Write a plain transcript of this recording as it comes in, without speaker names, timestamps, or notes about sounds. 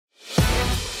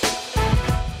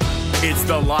It's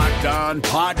the Locked On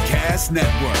Podcast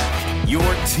Network, your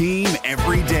team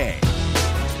every day.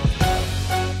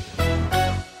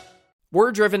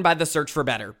 We're driven by the search for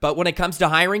better, but when it comes to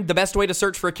hiring, the best way to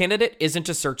search for a candidate isn't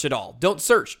to search at all. Don't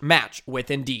search, match with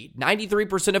Indeed.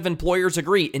 93% of employers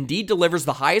agree Indeed delivers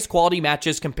the highest quality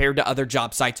matches compared to other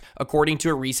job sites, according to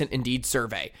a recent Indeed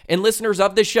survey. And listeners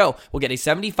of this show will get a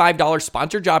 $75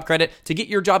 sponsored job credit to get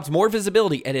your jobs more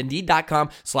visibility at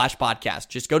Indeed.com/podcast.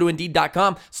 Just go to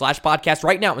Indeed.com/podcast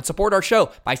right now and support our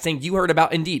show by saying you heard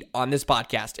about Indeed on this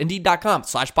podcast.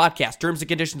 Indeed.com/podcast. Terms and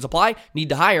conditions apply. Need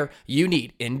to hire? You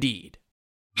need Indeed.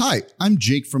 Hi, I'm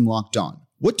Jake from Locked On.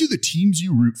 What do the teams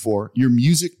you root for, your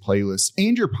music playlists,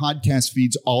 and your podcast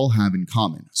feeds all have in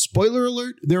common? Spoiler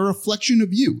alert, they're a reflection of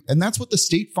you, and that's what the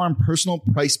State Farm Personal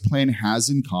Price Plan has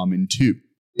in common too.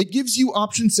 It gives you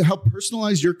options to help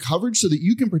personalize your coverage so that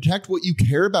you can protect what you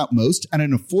care about most at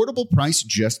an affordable price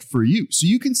just for you, so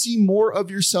you can see more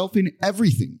of yourself in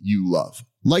everything you love.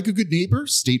 Like a good neighbor,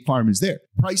 State Farm is there.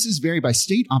 Prices vary by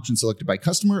state, options selected by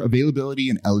customer, availability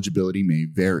and eligibility may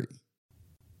vary.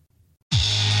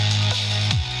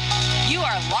 You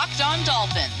are Locked On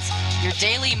Dolphins, your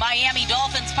daily Miami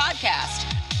Dolphins podcast,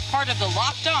 part of the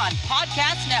Locked On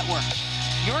Podcast Network,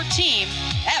 your team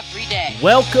every day.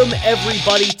 Welcome,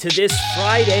 everybody, to this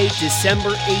Friday,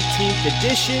 December 18th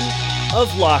edition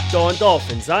of Locked On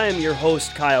Dolphins. I am your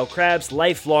host, Kyle Krabs,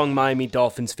 lifelong Miami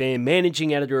Dolphins fan,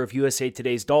 managing editor of USA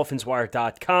Today's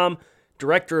DolphinsWire.com,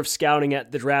 director of scouting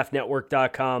at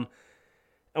thedraftnetwork.com,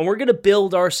 and we're going to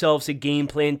build ourselves a game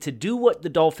plan to do what the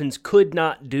Dolphins could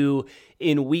not do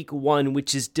in Week 1,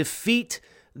 which is defeat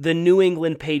the New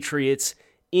England Patriots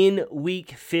in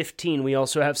Week 15. We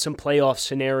also have some playoff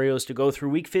scenarios to go through.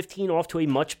 Week 15 off to a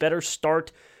much better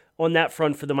start on that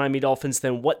front for the Miami Dolphins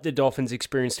than what the Dolphins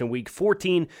experienced in Week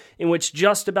 14, in which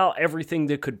just about everything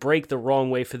that could break the wrong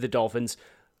way for the Dolphins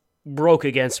broke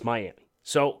against Miami.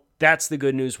 So that's the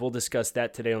good news. We'll discuss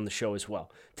that today on the show as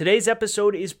well. Today's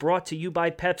episode is brought to you by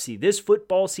Pepsi. This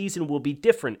football season will be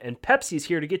different, and Pepsi's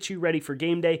here to get you ready for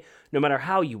game day no matter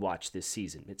how you watch this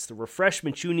season. It's the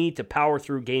refreshment you need to power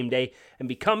through game day and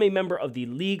become a member of the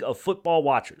League of Football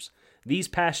Watchers. These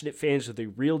passionate fans are the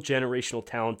real generational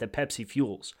talent that Pepsi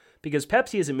fuels, because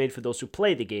Pepsi isn't made for those who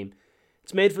play the game,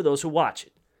 it's made for those who watch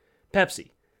it. Pepsi,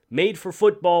 made for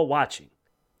football watching.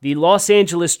 The Los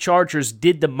Angeles Chargers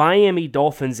did the Miami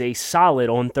Dolphins a solid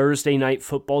on Thursday Night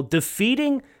Football,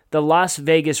 defeating the Las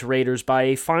Vegas Raiders by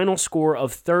a final score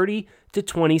of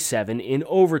 30-27 in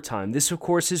overtime. This, of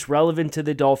course, is relevant to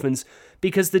the Dolphins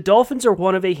because the Dolphins are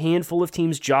one of a handful of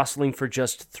teams jostling for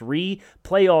just 3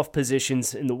 playoff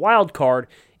positions in the wild card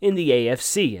in the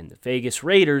AFC, and the Vegas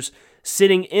Raiders,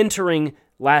 entering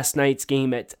last night's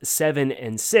game at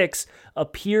 7-6,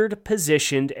 appeared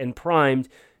positioned and primed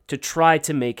to try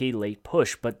to make a late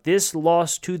push. But this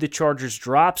loss to the Chargers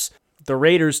drops the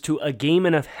Raiders to a game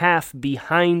and a half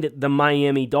behind the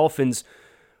Miami Dolphins,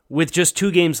 with just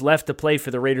 2 games left to play for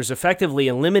the Raiders, effectively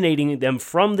eliminating them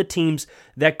from the teams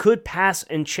that could pass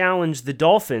and challenge the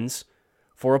Dolphins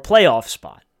for a playoff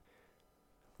spot.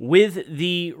 With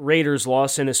the Raiders'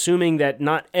 loss, and assuming that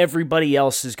not everybody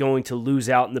else is going to lose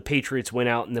out and the Patriots win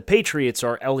out and the Patriots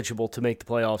are eligible to make the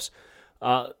playoffs,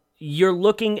 you're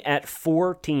looking at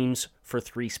 4 teams for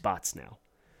 3 spots now.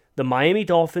 The Miami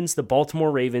Dolphins, the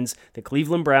Baltimore Ravens, the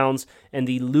Cleveland Browns, and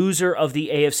the loser of the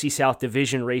AFC South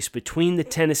division race between the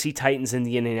Tennessee Titans and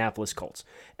the Indianapolis Colts.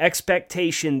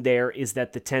 Expectation there is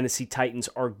that the Tennessee Titans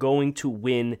are going to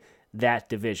win that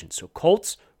division. So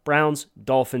Colts, Browns,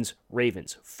 Dolphins,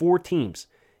 Ravens, 4 teams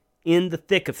in the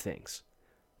thick of things.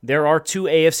 There are 2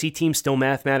 AFC teams still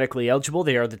mathematically eligible.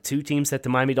 They are the 2 teams that the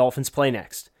Miami Dolphins play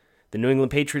next. The New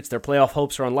England Patriots, their playoff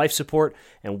hopes are on life support,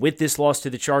 and with this loss to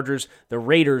the Chargers, the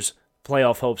Raiders'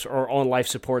 playoff hopes are on life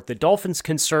support. The Dolphins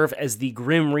can serve as the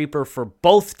Grim Reaper for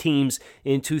both teams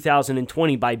in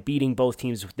 2020 by beating both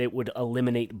teams that would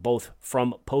eliminate both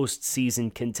from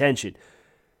postseason contention.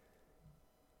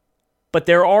 But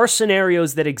there are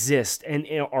scenarios that exist and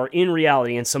are in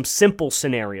reality, and some simple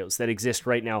scenarios that exist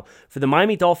right now for the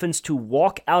Miami Dolphins to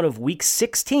walk out of Week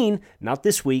 16, not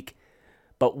this week,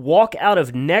 but walk out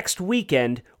of next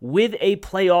weekend with a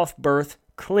playoff berth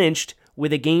clinched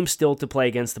with a game still to play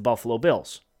against the Buffalo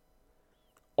Bills.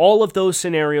 All of those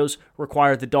scenarios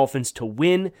require the Dolphins to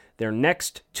win their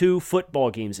next 2 football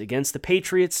games against the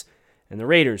Patriots and the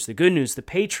Raiders. The good news, the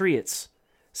Patriots,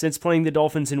 since playing the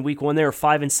Dolphins in Week 1, they are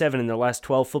 5-7 in their last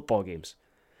 12 football games.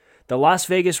 The Las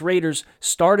Vegas Raiders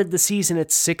started the season at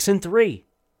 6-3.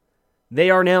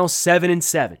 They are now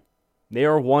 7-7. They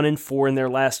are 1-4 in their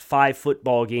last 5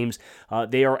 football games.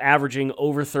 They are averaging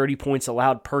over 30 points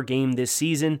allowed per game this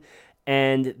season.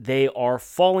 and they are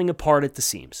falling apart at the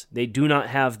seams. They do not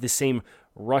have the same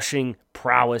rushing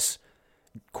prowess.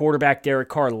 Quarterback Derek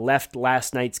Carr left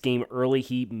last night's game early.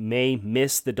 He may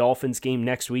miss the Dolphins game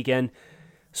next weekend.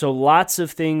 So lots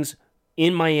of things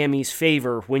in Miami's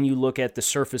favor when you look at the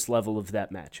surface level of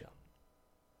that matchup.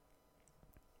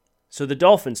 So the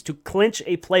Dolphins, to clinch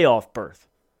a playoff berth,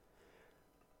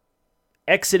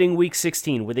 exiting Week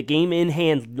 16 with a game in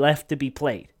hand left to be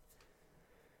played,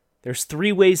 there's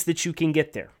 3 ways that you can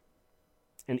get there.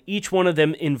 And each one of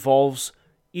them involves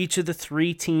each of the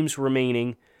 3 teams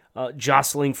remaining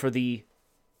jostling for the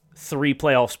 3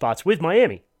 playoff spots with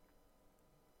Miami.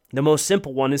 The most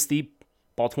simple one is the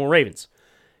Baltimore Ravens.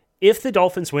 If the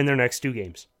Dolphins win their next 2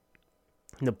 games,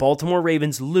 and the Baltimore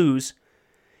Ravens lose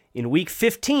in Week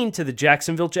 15 to the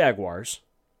Jacksonville Jaguars,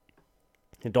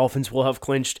 the Dolphins will have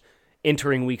clinched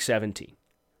entering Week 17.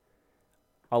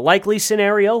 A likely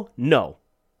scenario? No.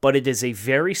 But it is a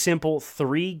very simple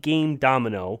 3-game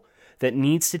domino that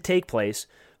needs to take place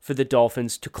for the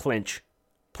Dolphins to clinch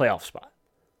playoff spot.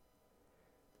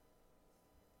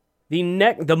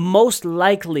 The most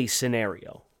likely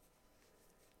scenario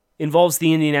involves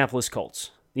the Indianapolis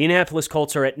Colts. The Indianapolis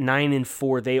Colts are at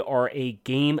 9-4. They are a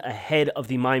game ahead of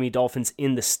the Miami Dolphins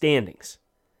in the standings.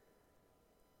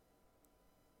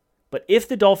 But if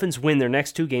the Dolphins win their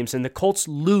next 2 games and the Colts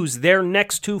lose their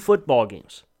next 2 football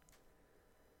games,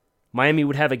 Miami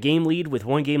would have a game lead with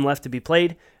 1 game left to be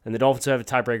played, and the Dolphins would have a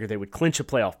tiebreaker. They would clinch a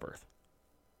playoff berth.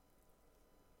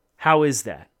 How is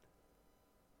that?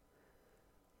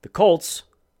 The Colts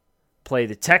play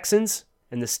the Texans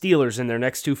and the Steelers in their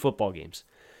next 2 football games.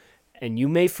 And you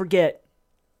may forget,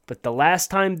 but the last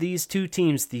time these 2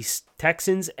 teams, the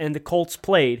Texans and the Colts,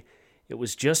 played, it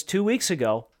was just 2 weeks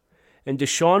ago, and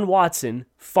Deshaun Watson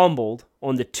fumbled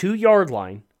on the 2-yard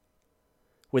line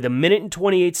with 1 minute and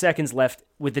 28 seconds left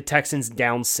with the Texans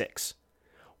down 6.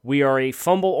 We are a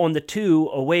fumble on the 2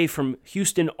 away from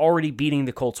Houston already beating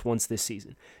the Colts once this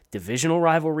season. Divisional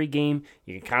rivalry game,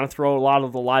 you can kind of throw a lot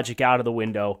of the logic out of the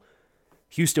window.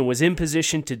 Houston was in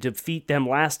position to defeat them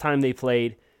last time they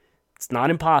played. It's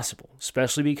not impossible,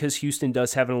 especially because Houston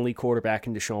does have an elite quarterback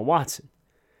in Deshaun Watson.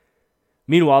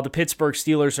 Meanwhile, the Pittsburgh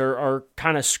Steelers are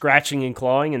kind of scratching and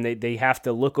clawing, and they have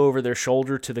to look over their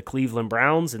shoulder to the Cleveland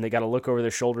Browns, and they got to look over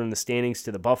their shoulder in the standings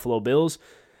to the Buffalo Bills.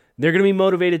 They're going to be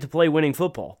motivated to play winning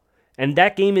football. And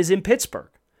that game is in Pittsburgh.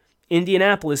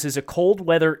 Indianapolis is a cold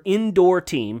weather indoor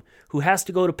team who has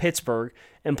to go to Pittsburgh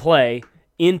and play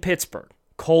in Pittsburgh.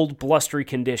 Cold, blustery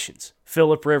conditions.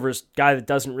 Phillip Rivers, guy that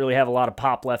doesn't really have a lot of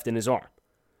pop left in his arm.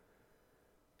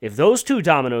 If those 2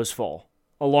 dominoes fall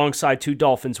alongside 2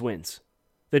 Dolphins wins,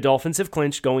 the Dolphins have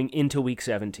clinched going into Week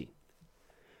 17.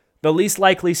 The least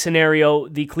likely scenario,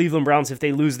 the Cleveland Browns, if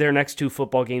they lose their next 2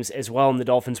 football games as well and the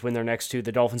Dolphins win their next 2,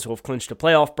 the Dolphins will have clinched a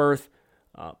playoff berth.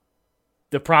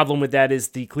 The problem with that is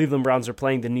the Cleveland Browns are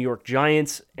playing the New York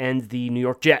Giants and the New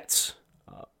York Jets.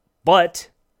 But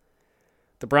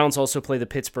the Browns also play the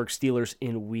Pittsburgh Steelers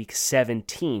in Week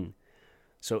 17.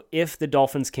 So if the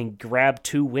Dolphins can grab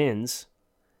 2 wins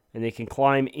and they can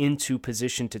climb into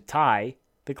position to tie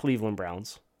the Cleveland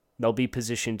Browns, they'll be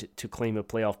positioned to claim a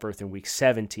playoff berth in Week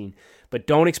 17. But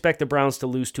don't expect the Browns to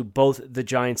lose to both the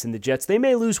Giants and the Jets. They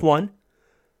may lose one,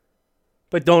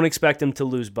 but don't expect them to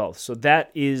lose both. So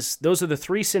those are the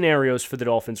 3 scenarios for the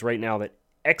Dolphins right now that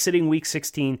exiting Week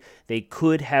 16, they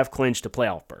could have clinched a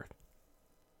playoff berth.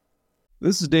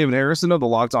 This is David Harrison of the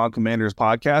Locked On Commanders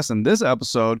podcast, and this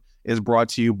episode is brought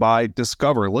to you by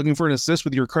Discover. Looking for an assist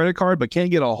with your credit card but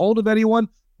can't get a hold of anyone?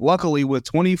 Luckily, with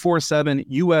 24/7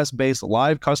 U.S.-based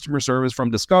live customer service from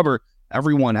Discover,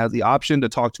 everyone has the option to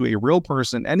talk to a real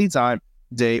person anytime,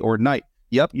 day or night.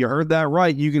 Yep, you heard that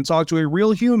right. You can talk to a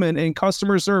real human in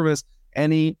customer service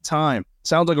anytime.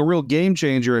 Sounds like a real game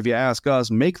changer if you ask us.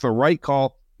 Make the right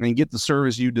call and get the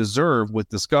service you deserve with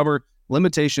Discover.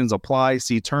 Limitations apply.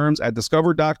 See terms at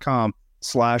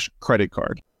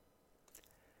discover.com/creditcard.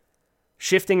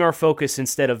 Shifting our focus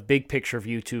instead of big picture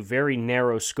view to very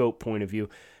narrow scope point of view.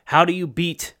 How do you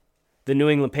beat the New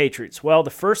England Patriots? Well,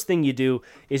 the first thing you do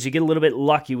is you get a little bit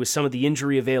lucky with some of the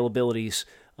injury availabilities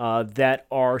that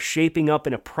are shaping up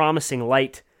in a promising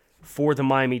light for the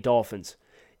Miami Dolphins.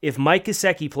 If Mike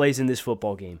Gesicki plays in this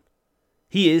football game,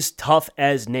 he is tough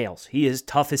as nails. He is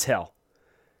tough as hell.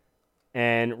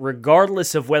 And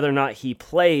regardless of whether or not he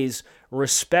plays,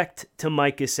 respect to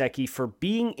Mike Gesicki for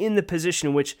being in the position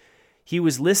in which he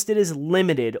was listed as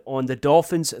limited on the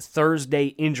Dolphins' Thursday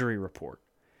injury report.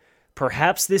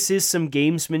 Perhaps this is some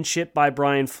gamesmanship by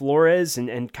Brian Flores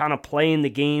and kind of playing the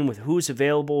game with who's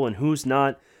available and who's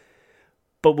not.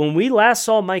 But when we last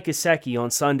saw Mike Gesicki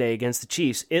on Sunday against the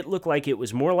Chiefs, it looked like it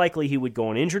was more likely he would go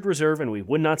on injured reserve and we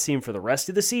would not see him for the rest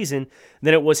of the season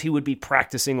than it was he would be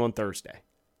practicing on Thursday.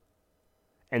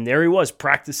 And there he was,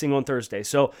 practicing on Thursday.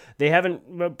 So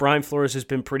Brian Flores has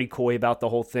been pretty coy about the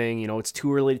whole thing. You know, it's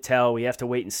too early to tell. We have to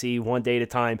wait and see one day at a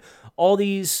time. All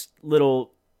these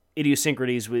little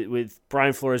idiosyncrasies with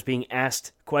Brian Flores being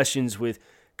asked questions with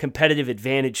competitive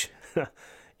advantage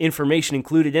information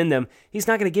included in them, he's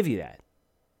not going to give you that.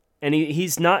 And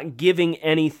he's not giving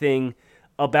anything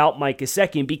about Mike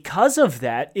Gesicki. And because of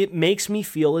that, it makes me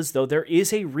feel as though there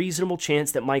is a reasonable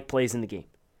chance that Mike plays in the game.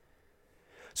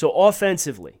 So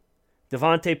offensively,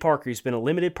 Devontae Parker, he's been a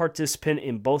limited participant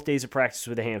in both days of practice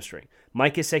with a hamstring.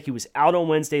 Mike Gesicki was out on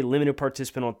Wednesday, limited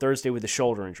participant on Thursday with a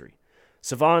shoulder injury.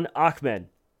 Savon Ahmed,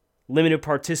 limited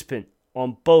participant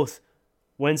on both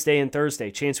Wednesday and Thursday.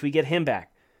 Chance we get him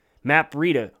back. Matt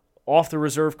Breida, off the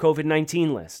reserve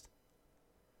COVID-19 list.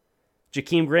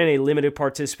 Jakeem Grant, a limited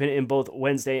participant in both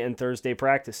Wednesday and Thursday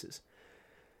practices.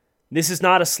 This is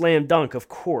not a slam dunk, of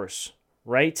course,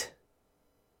 right?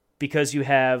 Because you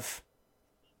have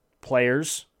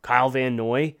players, Kyle Van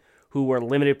Noy, who were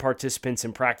limited participants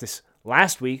in practice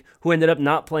last week, who ended up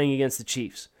not playing against the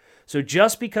Chiefs. So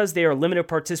just because they are limited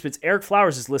participants, Eric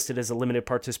Flowers is listed as a limited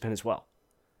participant as well.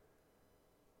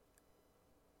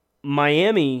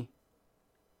 Miami,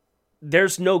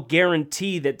 there's no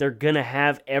guarantee that they're going to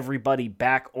have everybody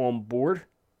back on board.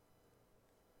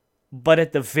 But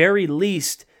at the very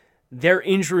least, their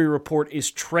injury report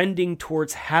is trending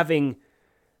towards having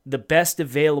the best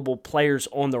available players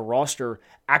on the roster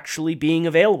actually being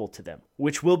available to them,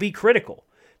 which will be critical.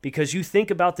 Because you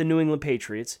think about the New England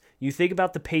Patriots, you think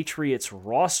about the Patriots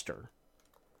roster,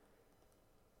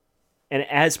 and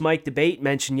as Mike DeBate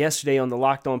mentioned yesterday on the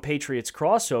Locked On Patriots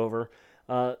crossover,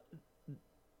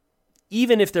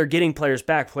 even if they're getting players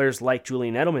back, players like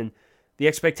Julian Edelman, the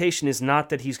expectation is not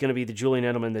that he's going to be the Julian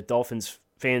Edelman that Dolphins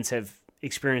fans have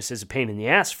experienced as a pain in the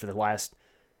ass for the last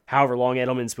however long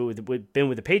Edelman's been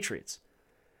with the Patriots.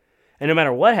 And no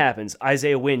matter what happens,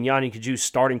 Isaiah Wynn, Yanni Kajus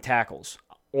starting tackles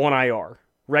on IR.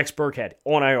 Rex Burkhead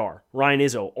on IR. Ryan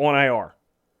Izzo on IR.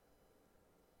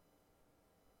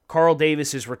 Carl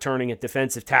Davis is returning at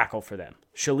defensive tackle for them.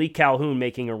 Shalik Calhoun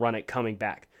making a run at coming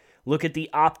back. Look at the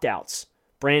opt-outs.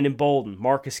 Brandon Bolden,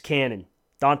 Marcus Cannon,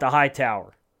 Donta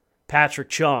Hightower, Patrick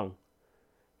Chung.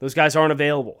 Those guys aren't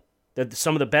available. They're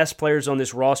some of the best players on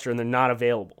this roster, and they're not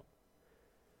available.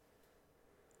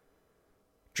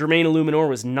 Jermaine Illuminor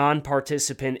was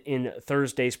non-participant in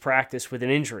Thursday's practice with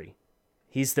an injury.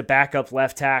 He's the backup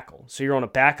left tackle. So you're on a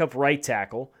backup right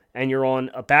tackle, and you're on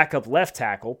a backup left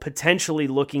tackle, potentially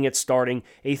looking at starting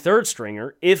a third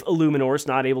stringer if Illuminor is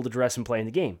not able to dress and play in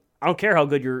the game. I don't care how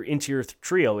good your interior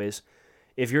trio is.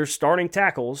 If your starting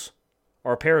tackles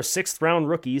are a pair of sixth-round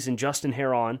rookies in Justin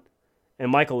Herron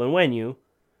and Michael Onwenu,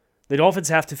 the Dolphins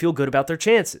have to feel good about their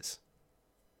chances.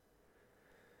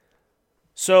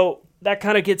 So that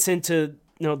kind of gets into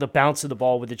the bounce of the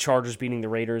ball with the Chargers beating the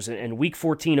Raiders and Week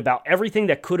 14 about everything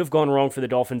that could have gone wrong for the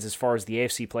Dolphins as far as the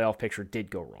AFC playoff picture did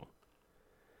go wrong.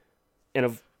 And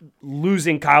of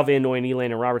losing Kyle Van Noy and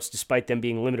Elandon Roberts despite them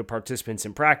being limited participants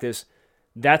in practice,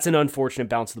 that's an unfortunate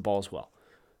bounce of the ball as well.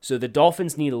 So the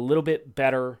Dolphins need a little bit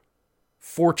better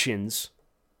fortunes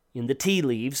in the tea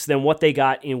leaves than what they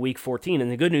got in Week 14.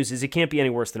 And the good news is it can't be any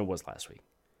worse than it was last week.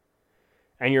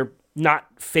 And you're not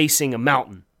facing a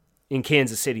mountain in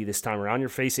Kansas City this time around. You're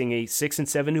facing a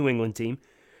 6-7 New England team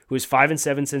who is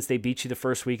 5-7 since they beat you the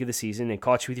first week of the season and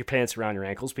caught you with your pants around your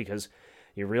ankles because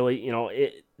you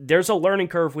really, there's a learning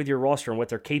curve with your roster and what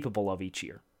they're capable of each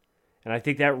year. And I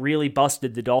think that really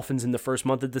busted the Dolphins in the first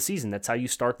month of the season. That's how you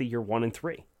start the year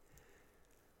 1-3.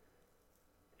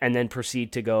 And then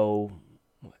proceed to go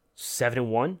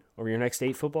 7-1 over your next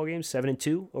 8 football games,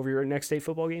 7-2 over your next 8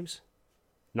 football games,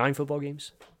 9 football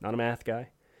games. Not a math guy.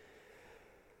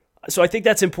 So I think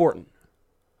that's important.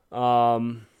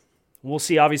 We'll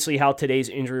see, obviously, how today's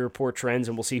injury report trends,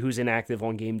 and we'll see who's inactive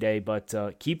on game day. But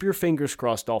keep your fingers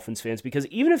crossed, Dolphins fans, because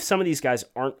even if some of these guys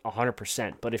aren't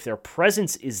 100%, but if their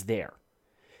presence is there,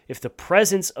 if the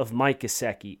presence of Mike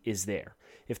Gesicki is there,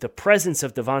 if the presence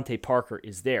of Devontae Parker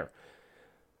is there,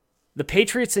 the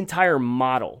Patriots' entire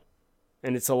model,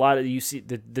 and it's a lot of, you see,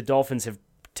 the Dolphins have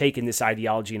taken this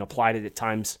ideology and applied it at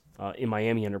times in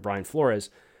Miami under Brian Flores.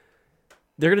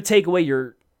 They're going to take away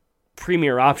your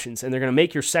premier options, and they're going to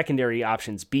make your secondary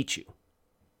options beat you.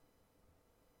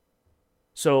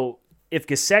 So if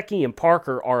Gesicki and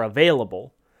Parker are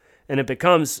available, and it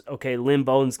becomes, okay, Lynn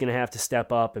Bowden's going to have to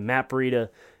step up, and Matt Breida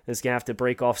is going to have to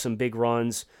break off some big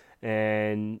runs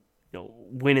and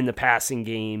win in the passing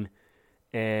game,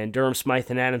 And Durham Smythe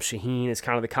and Adam Shaheen is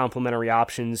kind of the complementary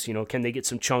options. Can they get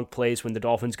some chunk plays when the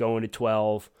Dolphins go into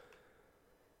 12?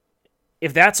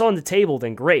 If that's on the table,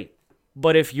 then great.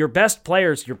 But if your best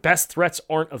players, your best threats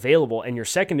aren't available and your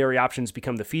secondary options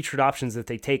become the featured options that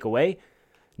they take away,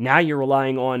 now you're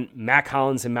relying on Mack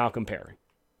Hollins and Malcolm Perry.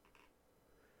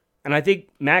 And I think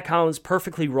Mack Hollins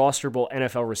perfectly rosterable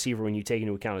NFL receiver when you take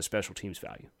into account his special teams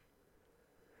value.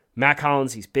 Mack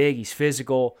Hollins, he's big, he's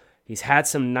physical, he's had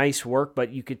some nice work,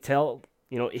 but you could tell,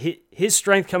 his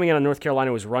strength coming out of North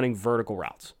Carolina was running vertical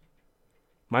routes.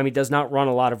 Miami does not run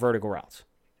a lot of vertical routes.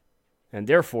 And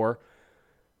therefore,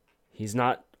 he's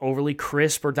not overly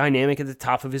crisp or dynamic at the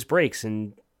top of his breaks,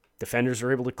 and defenders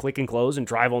are able to click and close and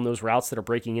drive on those routes that are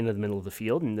breaking into the middle of the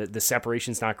field, and the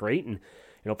separation's not great. And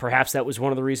perhaps that was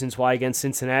one of the reasons why against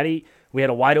Cincinnati we had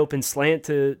a wide open slant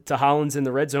to Hollins in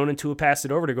the red zone and Tua passed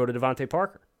it over to go to Devontae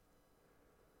Parker.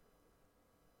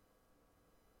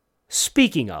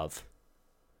 Speaking of,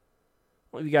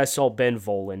 well, you guys saw Ben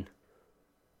Volen,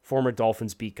 former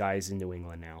Dolphins beat guy, is in New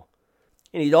England now.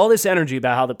 And he had all this energy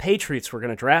about how the Patriots were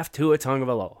going to draft Tua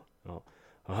Tagovailoa. Oh,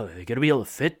 are they going to be able to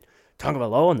fit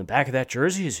Tagovailoa on the back of that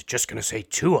jersey? Is it just going to say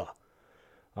Tua?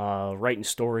 Writing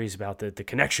stories about the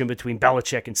connection between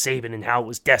Belichick and Saban and how it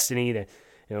was destiny that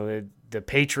the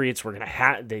Patriots were going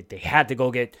to they had to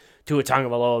go get Tua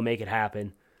Tagovailoa and make it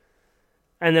happen.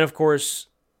 And then of course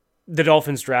the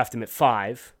Dolphins draft him at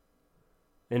 5.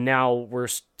 And now we're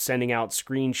sending out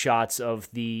screenshots of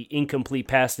the incomplete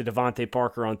pass to Devontae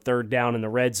Parker on 3rd down in the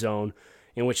red zone,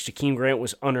 in which Jakeem Grant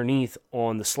was underneath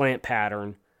on the slant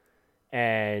pattern.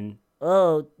 And,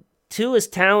 Tua's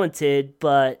talented,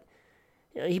 but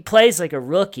he plays like a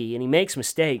rookie and he makes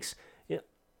mistakes.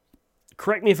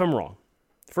 Correct me if I'm wrong.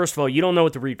 First of all, you don't know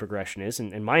what the read progression is.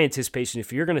 And my anticipation,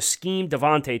 if you're going to scheme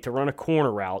Devontae to run a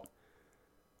corner route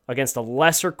against a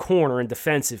lesser corner and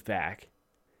defensive back,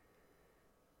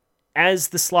 as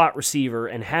the slot receiver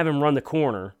and have him run the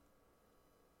corner,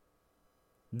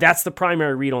 that's the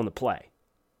primary read on the play.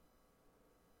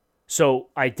 So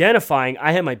identifying,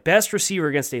 I have my best receiver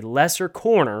against a lesser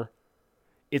corner,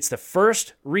 it's the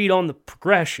first read on the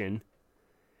progression,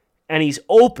 and he's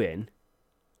open,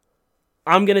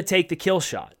 I'm going to take the kill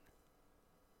shot.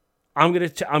 I'm going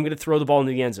to throw the ball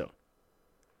into the end zone.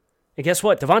 And guess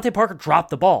what? Devontae Parker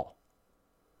dropped the ball.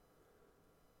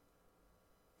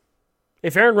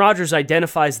 If Aaron Rodgers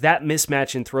identifies that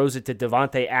mismatch and throws it to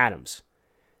Devontae Adams,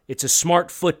 it's a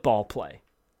smart football play.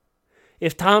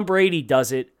 If Tom Brady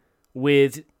does it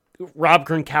with Rob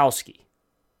Gronkowski,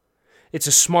 it's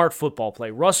a smart football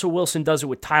play. Russell Wilson does it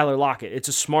with Tyler Lockett. It's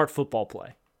a smart football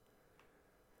play.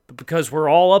 But because we're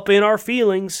all up in our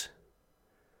feelings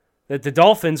that the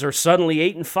Dolphins are suddenly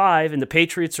 8-5 and the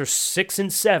Patriots are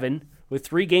 6-7 with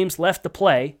 3 games left to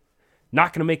play,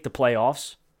 not going to make the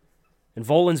playoffs, and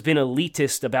Volen's been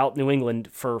elitist about New England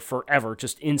for forever,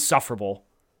 just insufferable.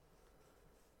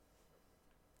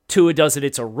 Tua does it,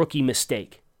 it's a rookie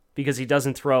mistake because he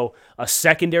doesn't throw a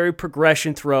secondary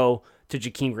progression throw to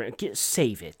Jakeem Grant.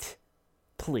 Save it,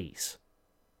 please.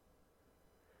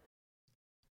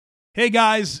 Hey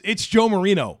guys, it's Joe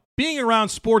Marino. Being around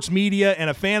sports media and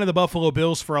a fan of the Buffalo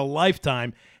Bills for a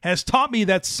lifetime has taught me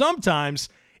that sometimes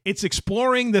it's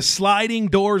exploring the sliding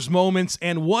doors moments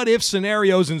and what-if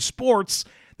scenarios in sports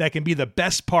that can be the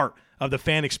best part of the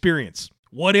fan experience.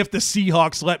 What if the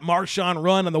Seahawks let Marshawn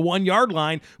run on the 1-yard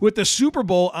line with the Super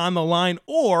Bowl on the line?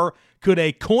 Or could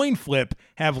a coin flip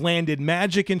have landed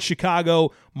Magic in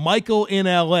Chicago, Michael in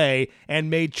LA, and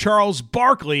made Charles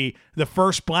Barkley the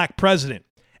first black president?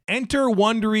 Enter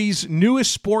Wondery's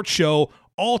newest sports show,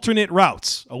 Alternate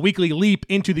Routes, a weekly leap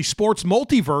into the sports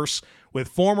multiverse with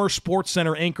former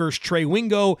SportsCenter anchors Trey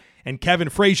Wingo and Kevin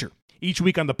Frazier. Each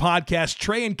week on the podcast,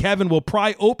 Trey and Kevin will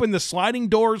pry open the sliding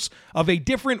doors of a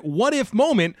different what-if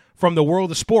moment from the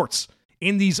world of sports.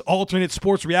 In these alternate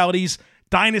sports realities,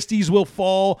 dynasties will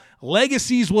fall,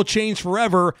 legacies will change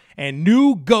forever, and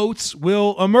new GOATs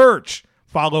will emerge.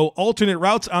 Follow Alternate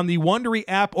Routes on the Wondery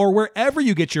app or wherever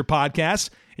you get your podcasts,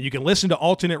 and you can listen to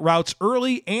Alternate Routes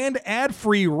early and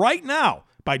ad-free right now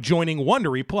by joining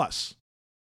Wondery Plus.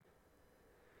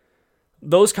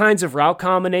 Those kinds of route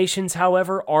combinations,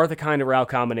 however, are the kind of route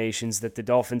combinations that the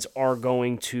Dolphins are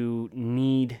going to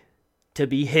need to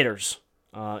be hitters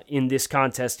in this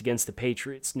contest against the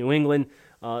Patriots. New England,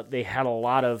 they had a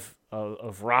lot of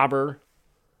robber,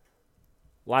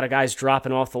 a lot of guys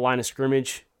dropping off the line of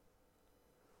scrimmage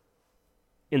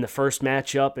in the first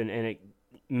matchup, and it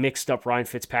mixed up Ryan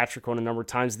Fitzpatrick on a number of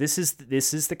times. This is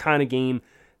the kind of game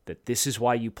that this is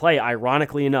why you play.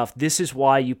 Ironically enough, this is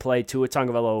why you play Tua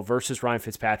Tagovailoa versus Ryan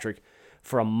Fitzpatrick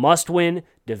for a must-win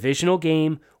divisional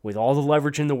game with all the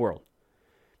leverage in the world.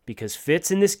 Because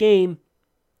Fitz in this game,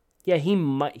 yeah, he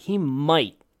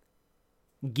might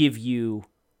give you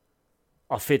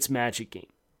a Fitz magic game.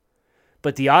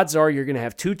 But the odds are you're going to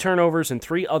have 2 turnovers and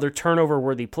 3 other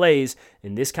turnover-worthy plays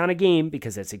in this kind of game,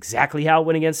 because that's exactly how it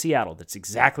went against Seattle. That's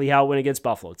exactly how it went against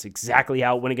Buffalo. It's exactly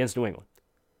how it went against New England.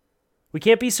 We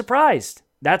can't be surprised.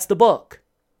 That's the book.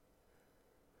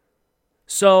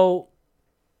 So,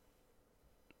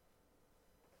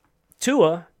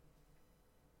 Tua,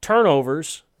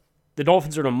 turnovers, the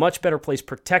Dolphins are in a much better place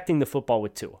protecting the football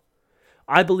with Tua.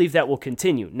 I believe that will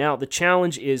continue. Now, the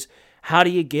challenge is, how do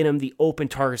you get him the open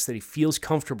targets that he feels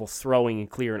comfortable throwing and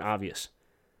clear and obvious?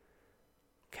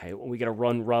 Okay, well, we got to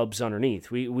run rubs underneath.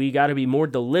 We got to be more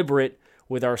deliberate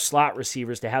with our slot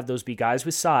receivers to have those be guys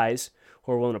with size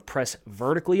who are willing to press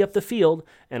vertically up the field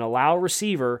and allow a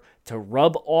receiver to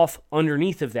rub off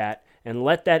underneath of that and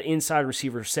let that inside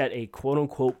receiver set a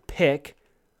quote-unquote pick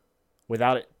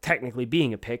without it technically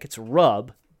being a pick. It's a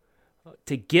rub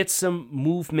to get some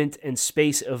movement and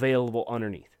space available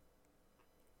underneath.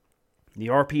 The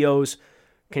RPOs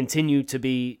continue to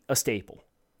be a staple.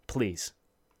 Please.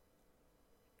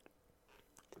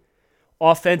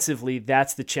 Offensively,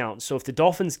 that's the challenge. So if the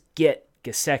Dolphins get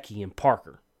Gesicki and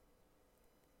Parker,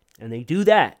 and they do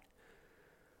that,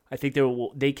 I think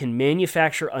they can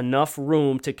manufacture enough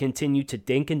room to continue to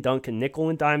dink and dunk and nickel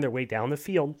and dime their way down the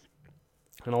field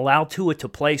and allow Tua to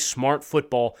play smart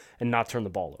football and not turn the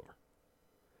ball over.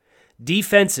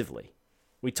 Defensively,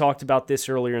 we talked about this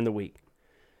earlier in the week.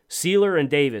 Sealer and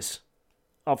Davis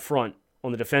up front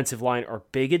on the defensive line are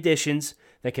big additions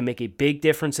that can make a big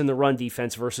difference in the run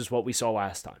defense versus what we saw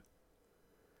last time,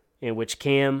 in which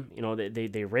Cam,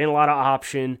 they ran a lot of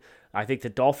option. I think the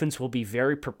Dolphins will be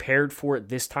very prepared for it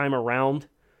this time around.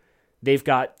 They've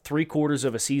got 3/4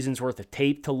 of a season's worth of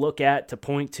tape to look at, to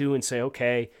point to and say,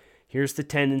 okay, here's the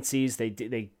tendencies.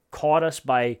 They caught us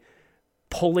by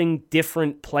pulling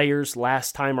different players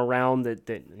last time around that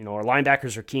our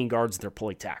linebackers are keen guards, they're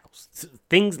pulling tackles.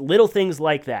 Little things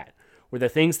like that were the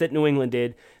things that New England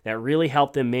did that really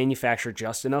helped them manufacture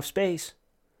just enough space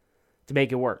to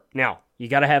make it work. Now, you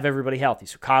got to have everybody healthy,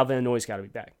 so Kyle Van Noy's got to be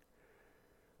back.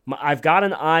 I've got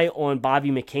an eye on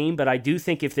Bobby McCain, but I do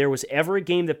think if there was ever a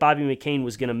game that Bobby McCain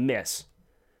was going to miss,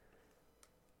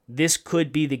 this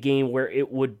could be the game where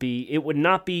it would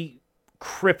not be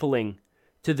crippling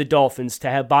to the Dolphins to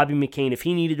have Bobby McCain if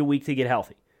he needed a week to get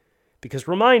healthy. Because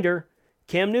reminder,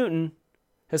 Cam Newton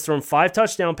has thrown 5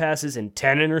 touchdown passes and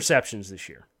 10 interceptions this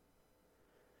year.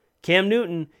 Cam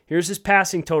Newton, here's his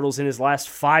passing totals in his last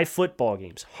 5 football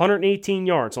games. 118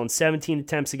 yards on 17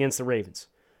 attempts against the Ravens.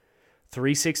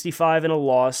 365 in a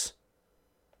loss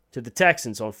to the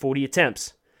Texans on 40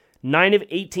 attempts. 9 of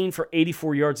 18 for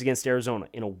 84 yards against Arizona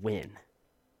in a win.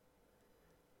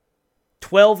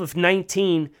 12 of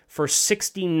 19 for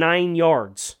 69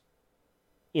 yards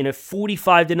in a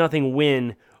 45-0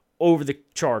 win over the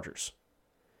Chargers.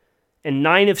 And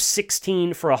 9 of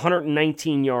 16 for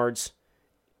 119 yards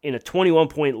in a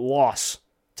 21-point loss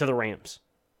to the Rams.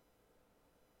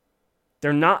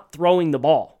 They're not throwing the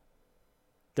ball.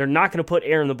 They're not going to put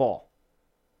air in the ball.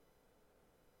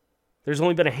 There's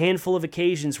only been a handful of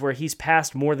occasions where he's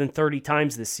passed more than 30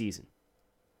 times this season.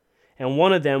 And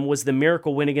one of them was the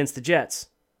miracle win against the Jets.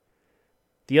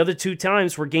 The other 2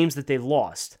 times were games that they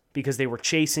lost because they were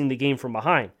chasing the game from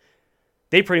behind.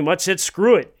 They pretty much said,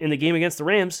 screw it, in the game against the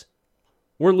Rams.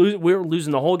 We're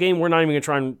losing the whole game. We're not even going to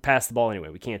try and pass the ball anyway.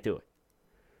 We can't do it.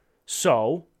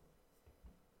 So,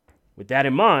 with that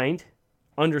in mind,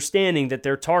 understanding that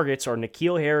their targets are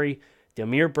N'Keal Harry,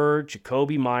 Damiere Byrd,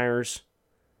 Jacoby Myers,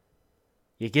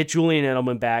 you get Julian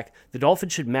Edelman back, the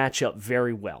Dolphins should match up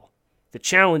very well. The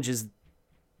challenge is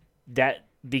that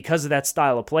because of that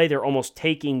style of play, they're almost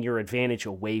taking your advantage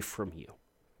away from you.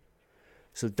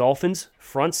 So Dolphins,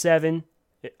 front 7,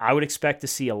 I would expect to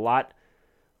see a lot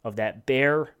of that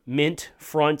bare mint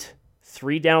front,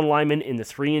 3 down linemen in the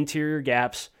 3 interior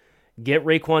gaps. Get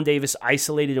Raekwon Davis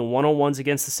isolated in one-on-ones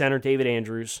against the center, David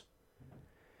Andrews.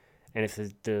 And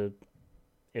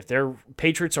if their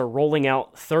Patriots are rolling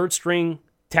out third-string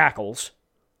tackles,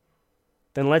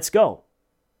 then let's go.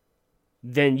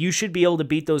 Then you should be able to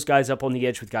beat those guys up on the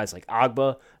edge with guys like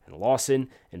Agba and Lawson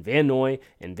and Van Noy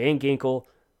and Van Ginkel.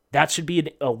 That should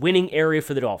be a winning area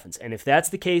for the Dolphins. And if that's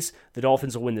the case, the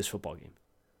Dolphins will win this football game.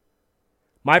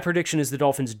 My prediction is the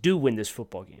Dolphins do win this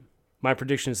football game. My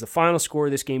prediction is the final score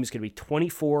of this game is going to be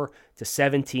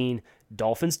 24-17.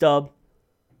 Dolphins dub.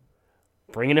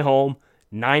 Bringing it home.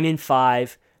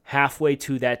 9-5. Halfway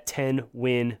to that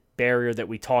 10-win barrier that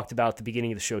we talked about at the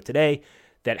beginning of the show today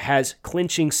that has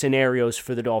clinching scenarios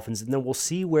for the Dolphins. And then we'll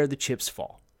see where the chips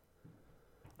fall.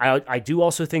 I do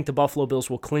also think the Buffalo Bills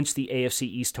will clinch the AFC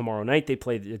East tomorrow night. They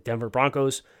play the Denver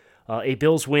Broncos. A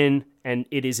Bills win, and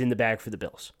it is in the bag for the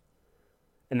Bills.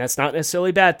 And that's not necessarily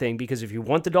a bad thing, because if you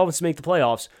want the Dolphins to make the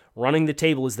playoffs, running the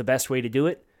table is the best way to do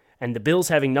it. And the Bills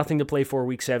having nothing to play for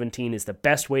Week 17 is the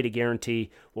best way to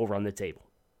guarantee we'll run the table.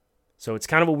 So it's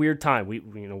kind of a weird time.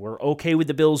 We're okay with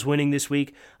the Bills winning this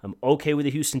week. I'm okay with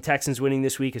the Houston Texans winning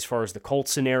this week as far as the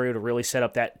Colts scenario to really set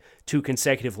up that 2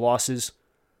 consecutive losses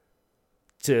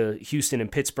to Houston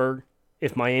and Pittsburgh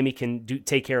if Miami can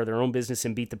take care of their own business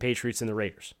and beat the Patriots and the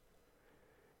Raiders.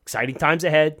 Exciting times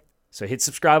ahead. So hit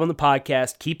subscribe on the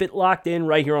podcast. Keep it locked in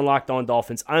right here on Locked On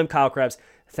Dolphins. I'm Kyle Krabs.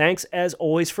 Thanks as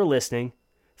always for listening.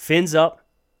 Fins up.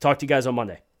 Talk to you guys on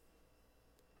Monday.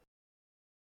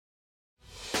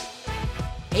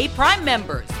 Hey, Prime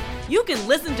members, you can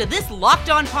listen to this Locked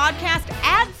On podcast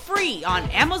ad-free on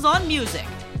Amazon Music.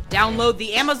 Download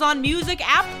the Amazon Music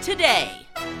app today.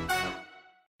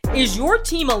 Is your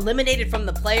team eliminated from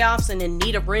the playoffs and in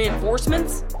need of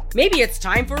reinforcements? Maybe it's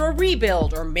time for a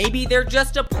rebuild, or maybe they're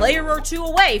just a player or two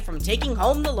away from taking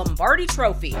home the Lombardi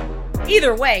Trophy.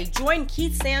 Either way, join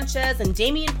Keith Sanchez and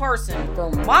Damian Parson for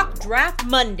Mock Draft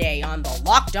Monday on the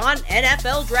Locked On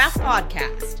NFL Draft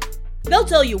Podcast. They'll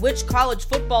tell you which college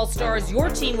football stars your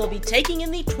team will be taking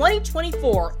in the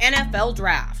 2024 NFL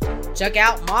Draft. Check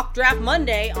out Mock Draft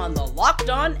Monday on the Locked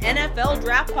On NFL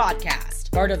Draft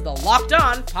Podcast, part of the Locked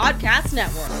On Podcast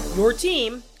Network. Your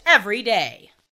team every day.